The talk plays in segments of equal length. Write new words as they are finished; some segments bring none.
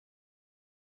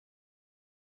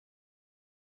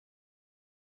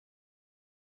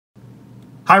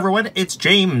Hi everyone, it's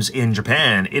James in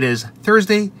Japan. It is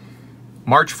Thursday,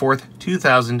 March 4th,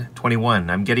 2021.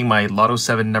 I'm getting my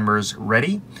Lotto7 numbers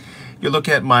ready. You look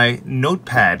at my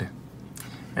notepad,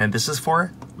 and this is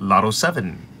for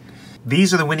Lotto7.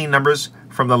 These are the winning numbers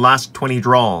from the last 20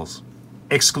 draws,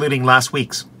 excluding last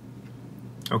week's.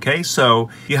 Okay, so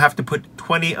you have to put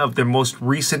 20 of the most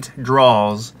recent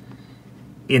draws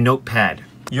in notepad.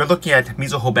 You're looking at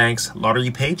Mizuho Bank's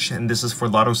lottery page, and this is for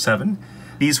Lotto7.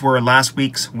 These were last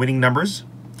week's winning numbers.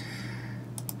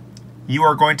 You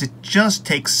are going to just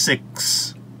take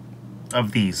 6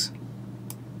 of these.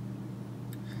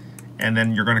 And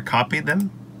then you're going to copy them.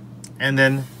 And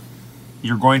then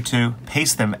you're going to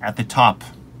paste them at the top.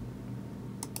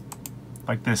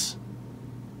 Like this.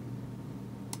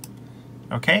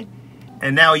 Okay?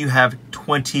 And now you have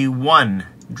 21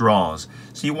 draws.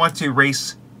 So you want to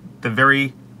erase the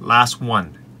very last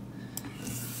one,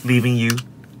 leaving you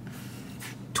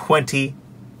 20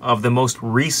 of the most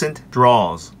recent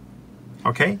draws.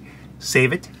 Okay,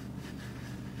 save it.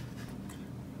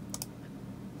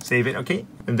 Save it, okay.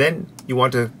 And then you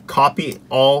want to copy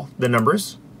all the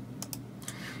numbers.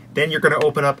 Then you're going to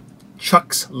open up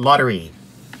Chuck's Lottery.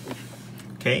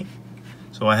 Okay,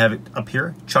 so I have it up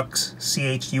here, Chuck's,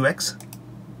 C-H-U-X.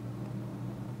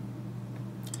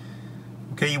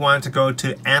 Okay, you want to go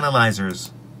to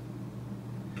Analyzers.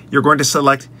 You're going to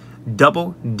select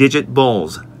Double-Digit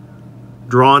Bowls,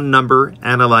 Drawn Number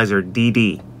Analyzer,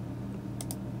 DD.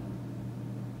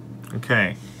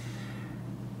 Okay.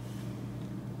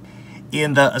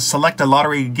 In the Select a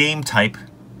Lottery Game type,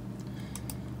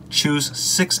 choose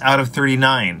 6 out of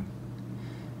 39.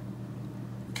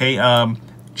 Okay,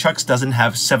 Chuck's doesn't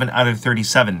have 7 out of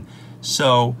 37,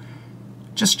 so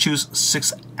just choose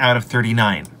 6 out of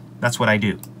 39. That's what I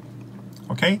do.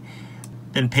 Okay,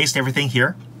 then paste everything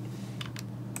here.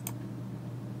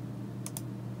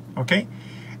 Okay,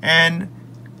 and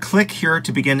click here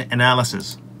to begin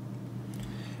analysis.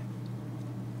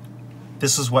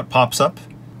 This is what pops up.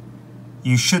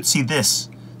 You should see this: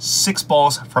 6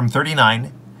 balls from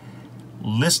 39,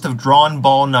 list of drawn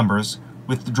ball numbers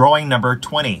with the drawing number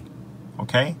 20.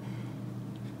 Okay,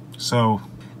 so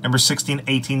number 16,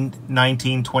 18,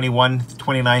 19, 21,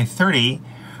 29, 30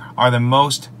 are the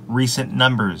most recent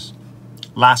numbers,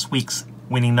 last week's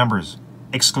winning numbers,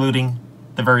 excluding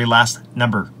the very last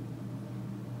number.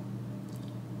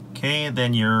 Okay,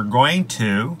 then you're going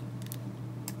to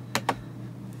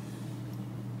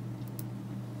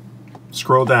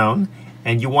scroll down,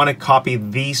 and you want to copy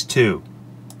these two.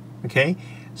 Okay,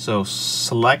 so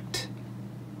select,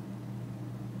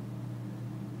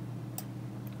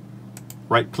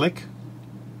 right click,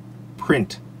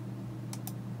 print.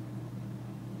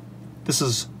 This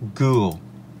is Google.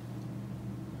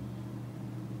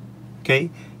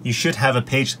 Okay, you should have a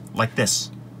page like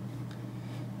this.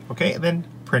 Okay, and then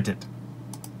print it.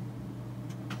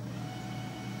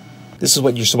 This is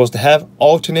what you're supposed to have: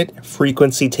 alternate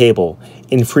frequency table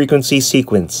in frequency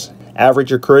sequence.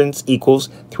 Average occurrence equals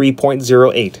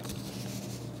 3.08.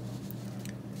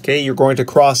 Okay, you're going to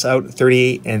cross out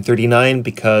 38 and 39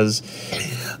 because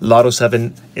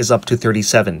Lotto7 is up to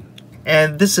 37.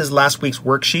 And this is last week's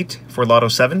worksheet for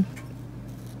Lotto7.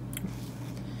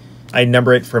 I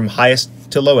number it from highest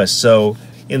to lowest. So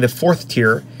in the 4th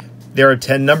tier, there are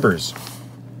 10 numbers.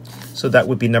 So that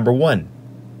would be number 1.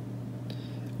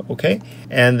 Okay,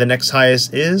 and the next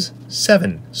highest is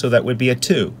 7. So that would be a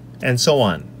 2, and so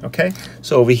on. Okay,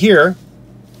 so over here,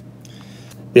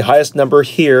 the highest number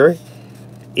here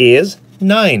is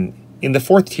 9 in the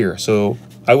 4th tier. So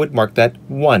I would mark that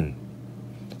 1.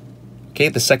 Okay,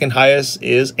 the second highest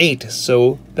is 8,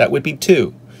 so that would be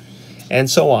 2, and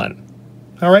so on.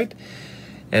 All right,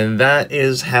 and that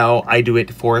is how I do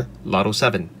it for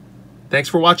Lotto7. Thanks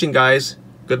for watching, guys.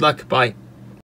 Good luck. Bye.